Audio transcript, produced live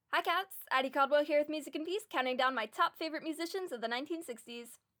Hi cats! Addie Caldwell here with Music and Peace, counting down my top favorite musicians of the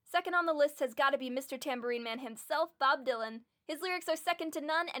 1960s. Second on the list has gotta be Mr. Tambourine Man himself, Bob Dylan. His lyrics are second to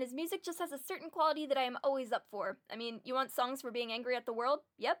none, and his music just has a certain quality that I am always up for. I mean, you want songs for being angry at the world?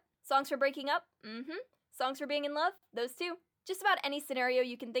 Yep. Songs for breaking up? Songs for being in love? Those too. Just about any scenario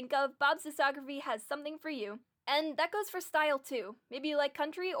you can think of, Bob's discography has something for you. And that goes for style too. Maybe you like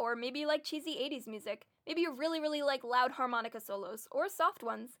country, or maybe you like cheesy 80s music. Maybe you really like loud harmonica solos, or soft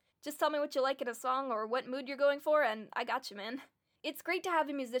ones. Just tell me what you like in a song or what mood you're going for, and I got you, man. It's great to have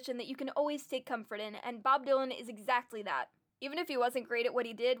a musician that you can always take comfort in, and Bob Dylan is exactly that. Even if he wasn't great at what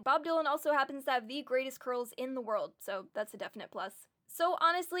he did, Bob Dylan also happens to have the greatest curls in the world, so that's a definite plus. So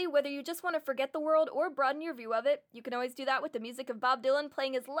honestly, whether you just want to forget the world or broaden your view of it, you can always do that with the music of Bob Dylan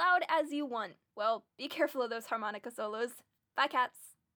playing as loud as you want. Well, be careful of those harmonica solos. Bye, cats!